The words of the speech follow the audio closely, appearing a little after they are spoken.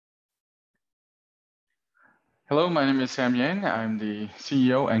Hello, my name is Sam Yang. I'm the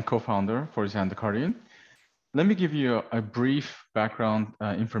CEO and co-founder for Xandar Kardian. Let me give you a brief background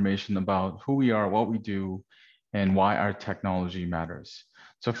information about who we are, what we do, and why our technology matters.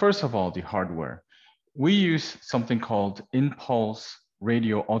 So first of all, the hardware. We use something called impulse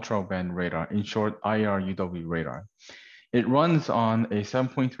radio ultrawideband radar, in short, IR-UW radar. It runs on a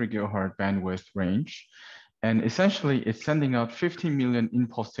 7.3 gigahertz bandwidth range, and essentially it's sending out 15 million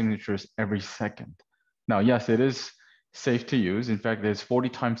impulse signatures every second. Now, yes, it is safe to use. In fact, it's 40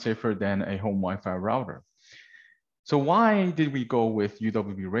 times safer than a home Wi-Fi router. So why did we go with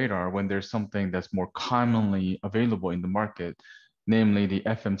UWB radar when there's something that's more commonly available in the market, namely the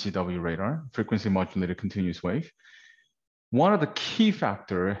FMCW radar, frequency modulated continuous wave? One of the key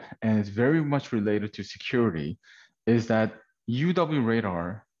factors, and it's very much related to security, is that UW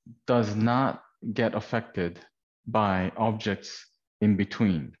radar does not get affected by objects in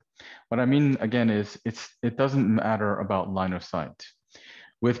between. What I mean, again, is it doesn't matter about line of sight.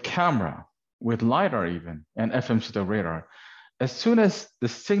 With camera, with LiDAR even, and FMCW radar, as soon as the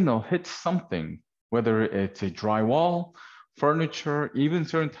signal hits something, whether it's a drywall, furniture, even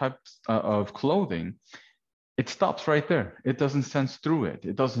certain types of clothing, it stops right there. It doesn't sense through it.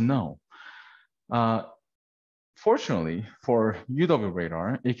 It doesn't know. Fortunately, for UW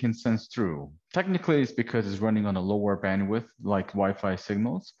radar, it can sense through. Technically, it's because it's running on a lower bandwidth, like Wi-Fi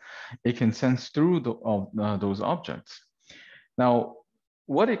signals. It can sense through those objects. Now,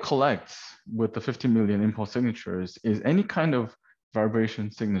 what it collects with the 50 million impulse signatures is any kind of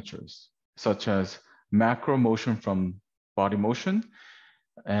vibration signatures, such as macro motion from body motion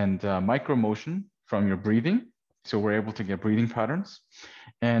and micro motion from your breathing. So we're able to get breathing patterns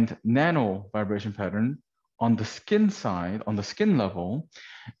and nano vibration pattern on the skin side, on the skin level,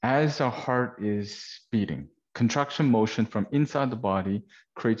 as our heart is beating. Contraction motion from inside the body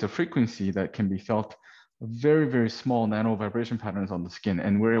creates a frequency that can be felt very, very small nano vibration patterns on the skin,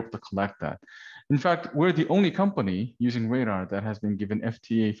 and we're able to collect that. In fact, we're the only company using radar that has been given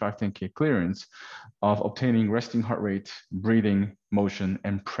FDA 510K clearance of obtaining resting heart rate, breathing, motion,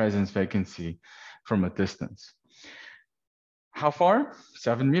 and presence vacancy from a distance. How far?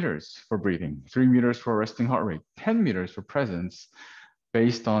 7 meters for breathing, 3 meters for resting heart rate, 10 meters for presence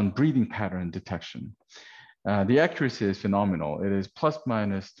based on breathing pattern detection. The accuracy is phenomenal. It is plus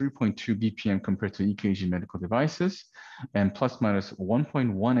minus 3.2 BPM compared to EKG medical devices and plus minus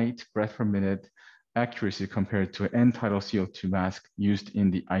 1.18 breath per minute accuracy compared to an end-tidal CO2 mask used in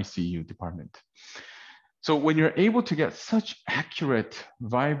the ICU department. So when you're able to get such accurate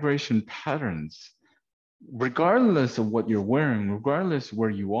vibration patterns, regardless of what you're wearing, regardless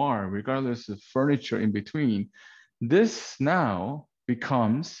where you are, regardless of furniture in between, this now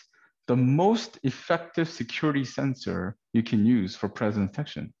becomes the most effective security sensor you can use for presence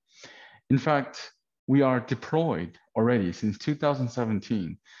detection. In fact, we are deployed already since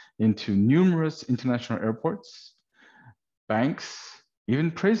 2017 into numerous international airports, banks,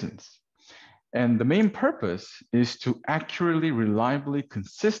 even prisons. And the main purpose is to accurately, reliably,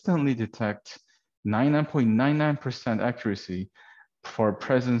 consistently detect 99.99% accuracy for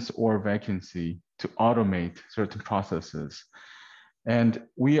presence or vacancy to automate certain processes. And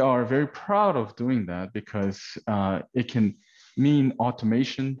we are very proud of doing that because it can mean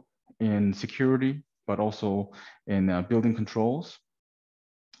automation in security, but also in building controls.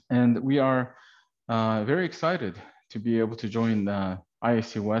 And we are very excited to be able to join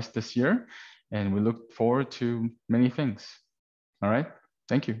IAC West this year. And we look forward to many things. All right,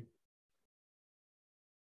 thank you.